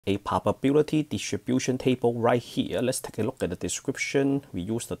a probability distribution table right here. Let's take a look at the description. We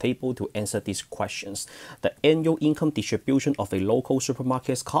use the table to answer these questions. The annual income distribution of a local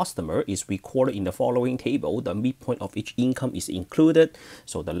supermarket's customer is recorded in the following table. The midpoint of each income is included.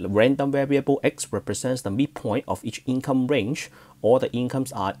 So the random variable X represents the midpoint of each income range. All the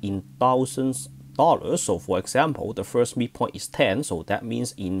incomes are in thousands dollars. So for example, the first midpoint is 10, so that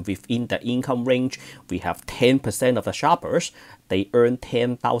means within the income range we have 10% of the shoppers, they earn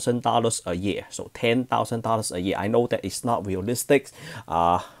 $10,000 a year. So $10,000 a year. I know that it's not realistic.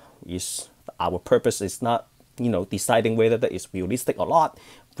 Our purpose is not deciding whether that is realistic or not.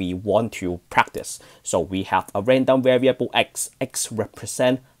 We want to practice. So we have a random variable X. X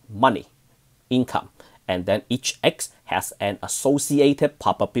represent money, income. And then each X has an associated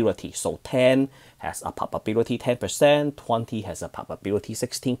probability. So 10 has a probability 10%, 20 has a probability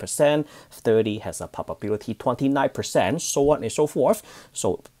 16%, 30 has a probability 29%, so on and so forth.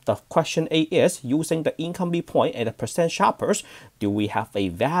 So the question A is, using the income midpoint and the percent shoppers, do we have a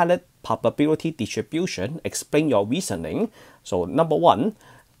valid probability distribution? Explain your reasoning. So number one,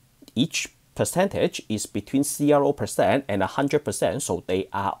 each percentage is between 0% and 100%, so they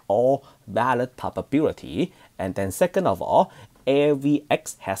are all valid probability. And then second of all, every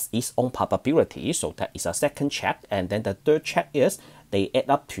X has its own probability, so that is a second check. And then the third check is they add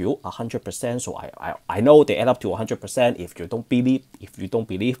up to 100%. So I know they add up to 100%. If you don't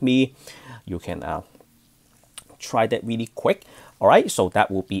believe me, you can try that really quick. All right, so that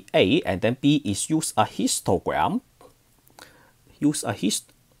will be A. And then B is use a histogram. Use a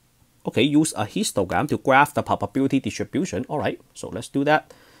histogram to graph the probability distribution. All right, so let's do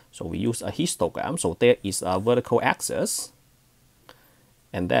that. So we use a histogram. So there is a vertical axis,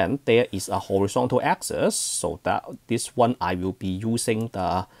 and then there is a horizontal axis. So that this one I will be using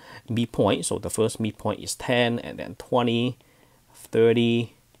the midpoint. So the first midpoint is 10, and then 20,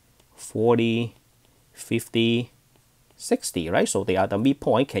 30, 40, 50, 60, right? So they are the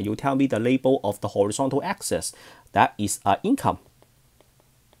midpoint. Can you tell me the label of the horizontal axis? That is income.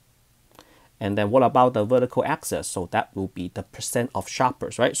 And then what about the vertical axis? So that will be the percent of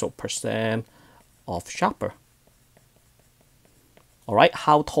shoppers, right? So percent of shopper. All right,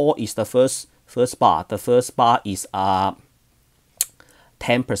 how tall is the first bar? The first bar is 10%.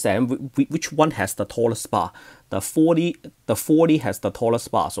 Which one has the tallest bar? The 40 has the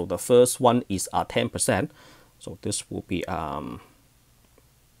tallest bar. So the first one is 10%. So this will be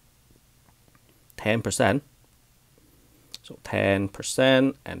 10%. So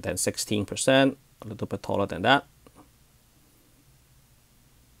 10% and then 16%, a little bit taller than that.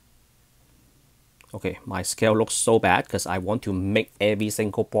 Okay, my scale looks so bad because I want to make every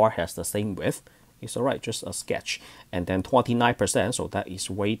single bar has the same width. It's all right, just a sketch. And then 29%, so that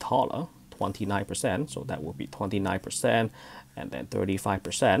is way taller. 29%, so that will be 29%, and then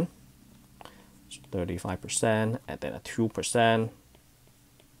 35%. So 35%, and then a 2%.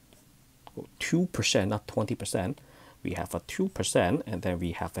 Oh, 2%, not 20%. We have a 2%, and then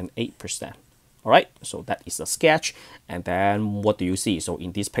we have an 8%. All right, so that is a sketch. And then what do you see? So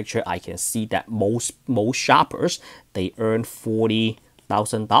in this picture, I can see that most shoppers, they earn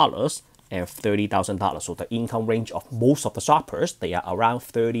 $40,000 and $30,000. So the income range of most of the shoppers, they are around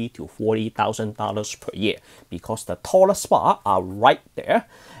 $30,000 to $40,000 per year, because the tallest bar are right there.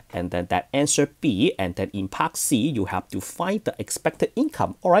 And then that answer B, and then in part C, you have to find the expected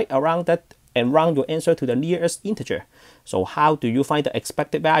income. All right, around that, and round your answer to the nearest integer. So how do you find the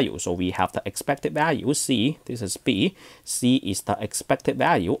expected value? So we have the expected value C, this is B. C is the expected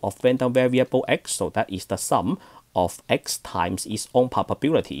value of random variable X, so that is the sum of X times its own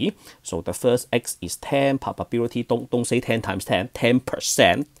probability. So the first X is 10, probability, don't say 10 times 10,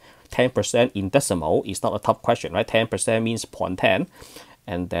 10%. 10% in decimal is not a tough question, right? 10% means 0.10.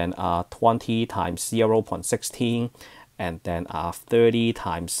 And then 20 times 0.16. And then 30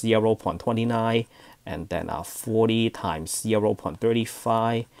 times 0.29, and then 40 times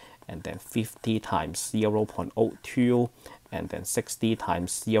 0.35, and then 50 times 0.02, and then 60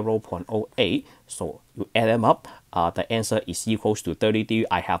 times 0.08. So you add them up, the answer is equals to 33.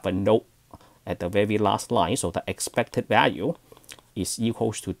 I have a note at the very last line, so the expected value is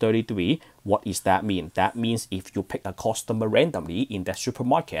equals to 33. What does that mean? That means if you pick a customer randomly in the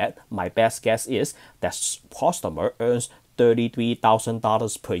supermarket, my best guess is that customer earns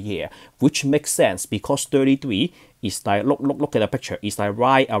 $33,000 per year, which makes sense because 33 is like, look at the picture, it's like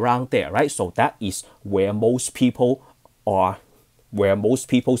right around there, right? So that is where most people are, where most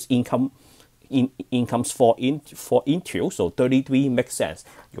people's income incomes fall into. So 33 makes sense.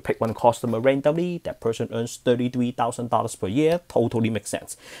 You pick one customer randomly, that person earns $33,000 per year, totally makes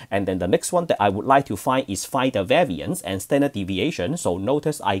sense. And then the next one that I would like to find is find the variance and standard deviation. So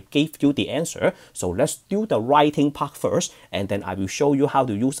notice I gave you the answer. So let's do the writing part first, and then I will show you how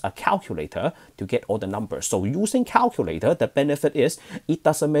to use a calculator to get all the numbers. So using calculator, the benefit is it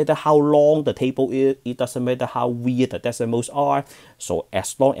doesn't matter how long the table is, it doesn't matter how weird the decimals are. So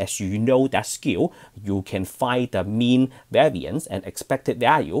as long as you know that skill, you can find the mean, variance, and expected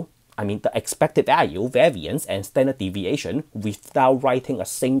value. The expected value, variance, and standard deviation without writing a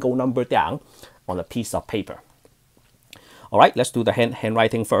single number down on a piece of paper. All right, let's do the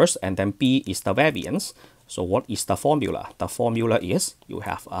handwriting first, and then B is the variance. So what is the formula? The formula is you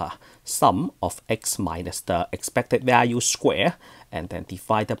have a sum of x minus the expected value square, and then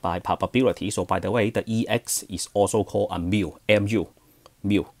divided by probability. So by the way, the EX is also called a mu, MU.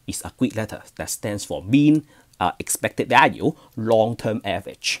 Mu is a Greek letter that stands for mean, expected value, long-term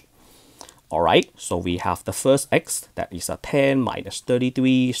average. All right, so we have the first x, that is a 10 minus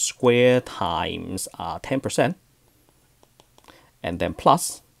 33 squared times 10%, and then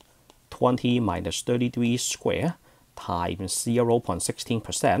plus 20 minus 33 squared times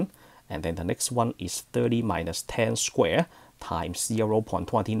 0.16%, and then the next one is 30 minus 10 squared times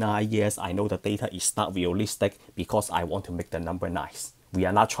 0.29. Yes, I know the data is not realistic because I want to make the number nice. We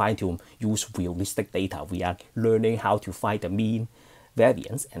are not trying to use realistic data. We are learning how to find the mean,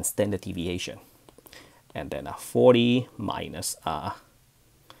 variance, and standard deviation. And then 40 minus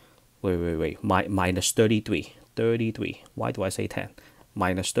minus 33. 33. Why do I say 10?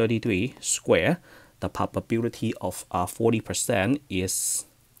 Minus 33 square. The probability of 40% is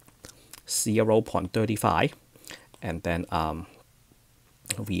 0.35. And then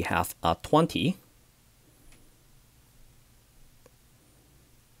we have 20.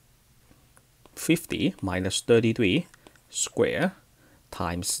 50 minus 33 square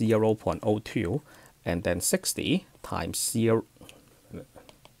times 0.02, and then 60 times 0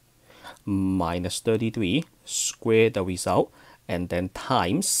 minus 33 square the result, and then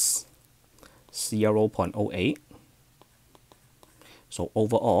times 0.08. So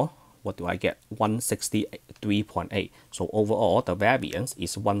overall, what do I get? 163.8. So overall, the variance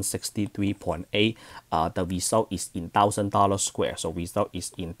is 163.8. The result is in $1,000 square. So result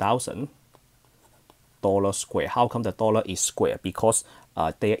is in $1,000 square. How come the dollar is square? Because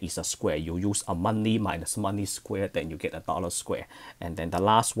there is a square. You use a money minus money square, then you get a dollar square. And then the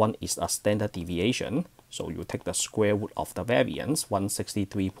last one is a standard deviation. So you take the square root of the variance,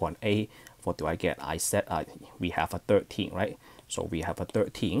 163.8. What do I get? I said we have a 13, right? So we have a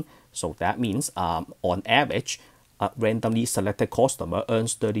 13. So that means on average, a randomly selected customer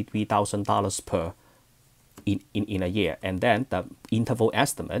earns $33,000 per in a year, and then the interval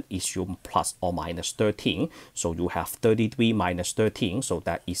estimate is you plus or minus 13. So you have 33 minus 13, so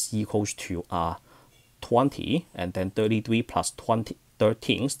that is equals to 20, and then 33 plus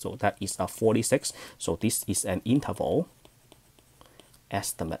 13, so that is 46. So this is an interval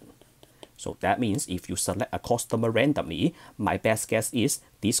estimate. So that means if you select a customer randomly, my best guess is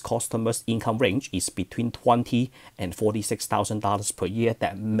this customer's income range is between $20,000 and $46,000 per year.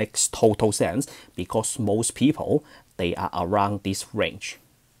 That makes total sense because most people, they are around this range,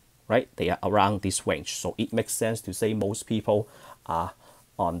 right? They are around this range. So it makes sense to say most people are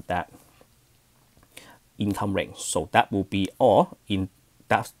on that income range. So that will be all in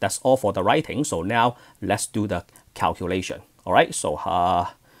that's all for the writing. So now let's do the calculation. All right, so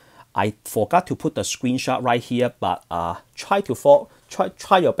I forgot to put the screenshot right here, but try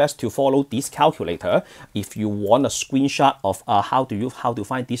your best to follow this calculator. If you want a screenshot of how to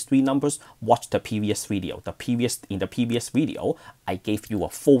find these three numbers, watch the previous video. In the previous video, I gave you a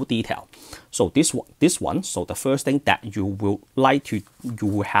full detail. So this one. So the first thing that you will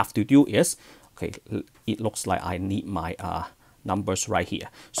have to do is, okay, it looks like I need my numbers right here.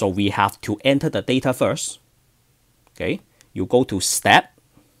 So we have to enter the data first. Okay, you go to step,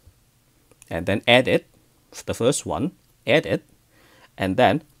 and then edit, the first one, edit, and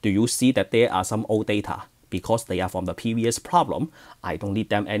then do you see that there are some old data? Because they are from the previous problem, I don't need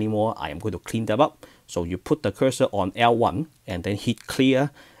them anymore. I am going to clean them up. So you put the cursor on L1, and then hit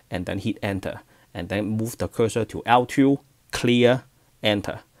clear, and then hit enter. And then move the cursor to L2, clear,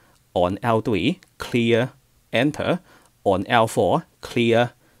 enter. On L3, clear, enter. On L4,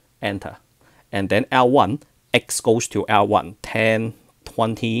 clear, enter. And then L1, X goes to L1, 10,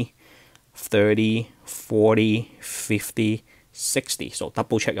 20, 30, 40, 50, 60. So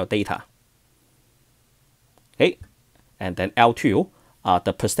double check your data. Okay, and then L2,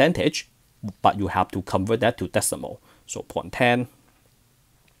 the percentage, but you have to convert that to decimal. So 0.10,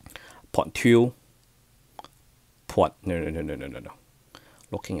 0.2, no.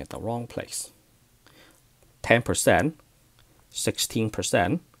 Looking at the wrong place. 10%,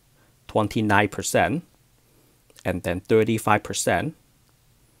 16%, 29%, and then 35%,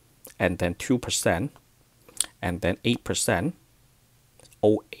 and then 2%, and then 8%,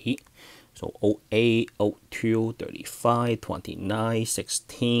 08. So 08, 02, 35, 29,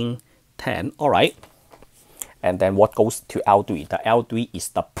 16, 10. All right. And then what goes to L3? The L3 is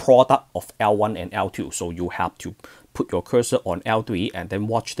the product of L1 and L2. So you have to put your cursor on L3 and then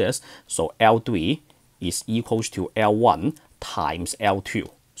watch this. So L3 is equals to L1 times L2.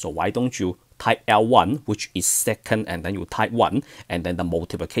 So why don't you type L1, which is second, and then you type 1, and then the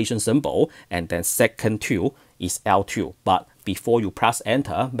multiplication symbol, and then second 2 is L2. But before you press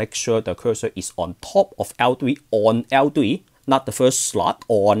enter, make sure the cursor is on top of L3, on L3, not the first slot,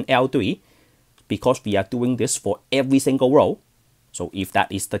 on L3, because we are doing this for every single row. So if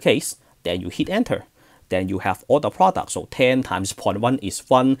that is the case, then you hit enter. Then you have all the products. So 10 times 0.1 is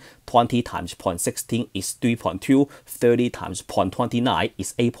 1, 20 times 0.16 is 3.2, 30 times 0.29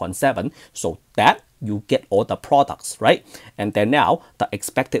 is 8.7. So that you get all the products, right? And then now the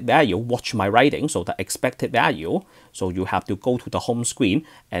expected value, watch my writing. So the expected value, so you have to go to the home screen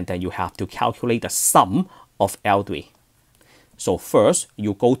and then you have to calculate the sum of L3. So first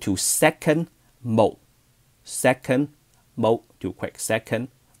you go to second mode, too quick, second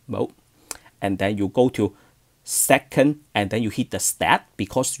mode. And then you go to second, and then you hit the stat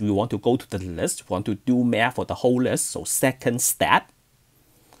because you want to go to the list, you want to do math for the whole list. So second stat.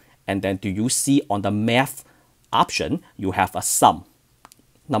 And then do you see on the math option, you have a sum.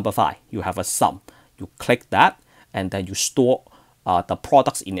 Number 5, you have a sum. You click that, and then you store the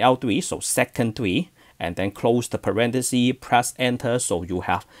products in L3, so second 3, and then close the parenthesis, press enter, so you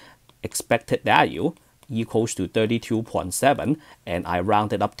have expected value equals to 32.7, and I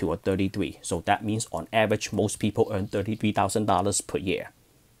rounded up to a 33. So that means on average, most people earn $33,000 per year.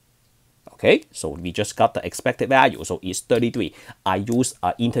 Okay, so we just got the expected value, so it's 33. I use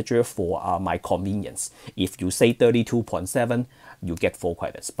an integer for my convenience. If you say 32.7, you get 4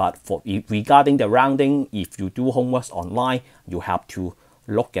 credits. But for regarding the rounding, if you do homework online, you have to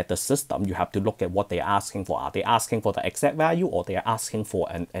look at the system. You have to look at what they are asking for. Are they asking for the exact value, or they are asking for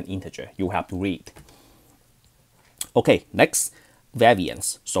an integer? You have to read. Okay, next,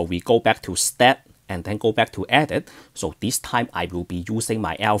 variance. So we go back to stat and then go back to edit. So this time I will be using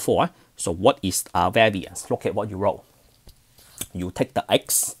my L4. So what is variance? Look at what you wrote. You take the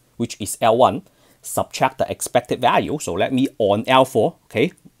x, which is L1, subtract the expected value. So let me on L4,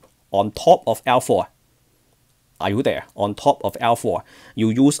 okay, on top of L4. Are you there? On top of L4, you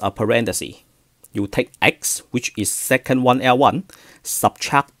use a parenthesis. You take x, which is second one L1,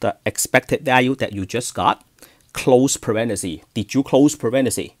 subtract the expected value that you just got, close parenthesis. Did you close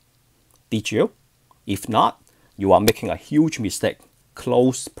parenthesis? Did you? If not, you are making a huge mistake.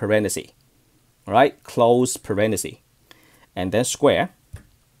 Close parenthesis. All right, close parenthesis. And then square.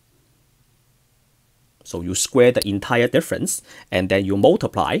 So you square the entire difference, and then you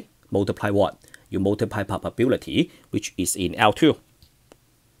multiply. Multiply what? You multiply probability, which is in L2.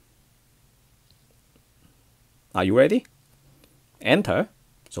 Are you ready? Enter.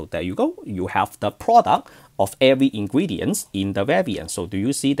 So there you go. You have the product of every ingredient in the variance. So do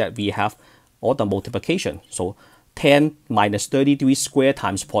you see that we have all the multiplication? So 10 minus 33 squared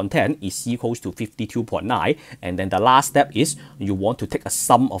times 0.10 is equals to 52.9. And then the last step is you want to take a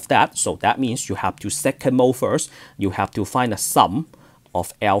sum of that. So that means you have to second mode first. You have to find a sum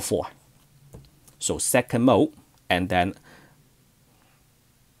of L4. So second mode, and then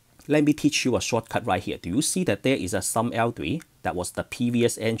let me teach you a shortcut right here. Do you see that there is a sum L3? That was the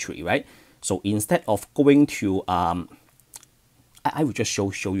previous entry, right? So instead of going to, I will just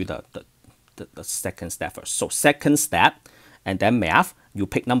show you the second step first. So second step, and then math, you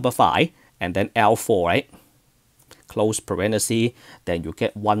pick number 5, and then L4, right? Close parenthesis, then you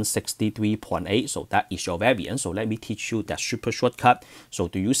get 163.8. So that is your variance. So let me teach you that super shortcut. So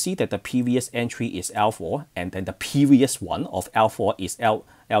do you see that the previous entry is L4, and then the previous one of L4 is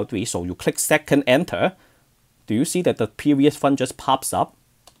L3? So you click second enter. Do you see that the previous one just pops up?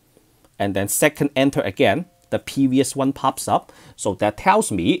 And then second enter again, the previous one pops up. So that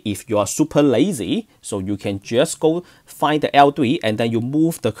tells me if you are super lazy, so you can just go find the L3, and then you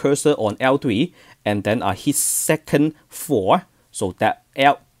move the cursor on L3, and then hit second 4. So that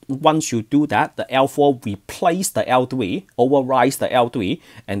once you do that, the L4 replace the L3, overrides the L3,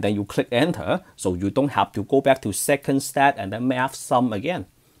 and then you click enter. So you don't have to go back to second stat and then math sum again.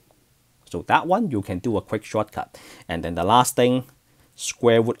 So that one, you can do a quick shortcut. And then the last thing,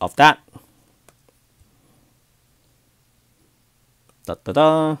 square root of that.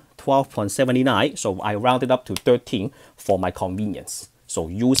 12.79, so I rounded up to 13 for my convenience. So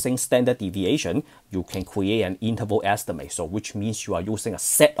using standard deviation, you can create an interval estimate. So which means you are using a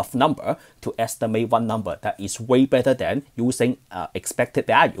set of number to estimate one number. That is way better than using expected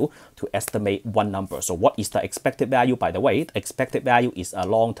value to estimate one number. So what is the expected value, by the way? The expected value is a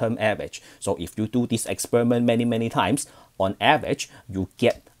long-term average. So if you do this experiment many times, on average, you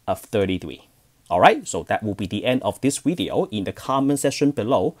get a 33. Alright, so that will be the end of this video. In the comment section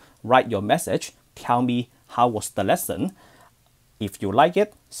below, write your message. Tell me how was the lesson. If you like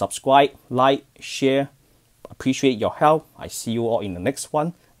it, subscribe, like, share. Appreciate your help. I see you all in the next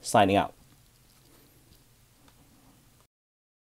one. Signing out.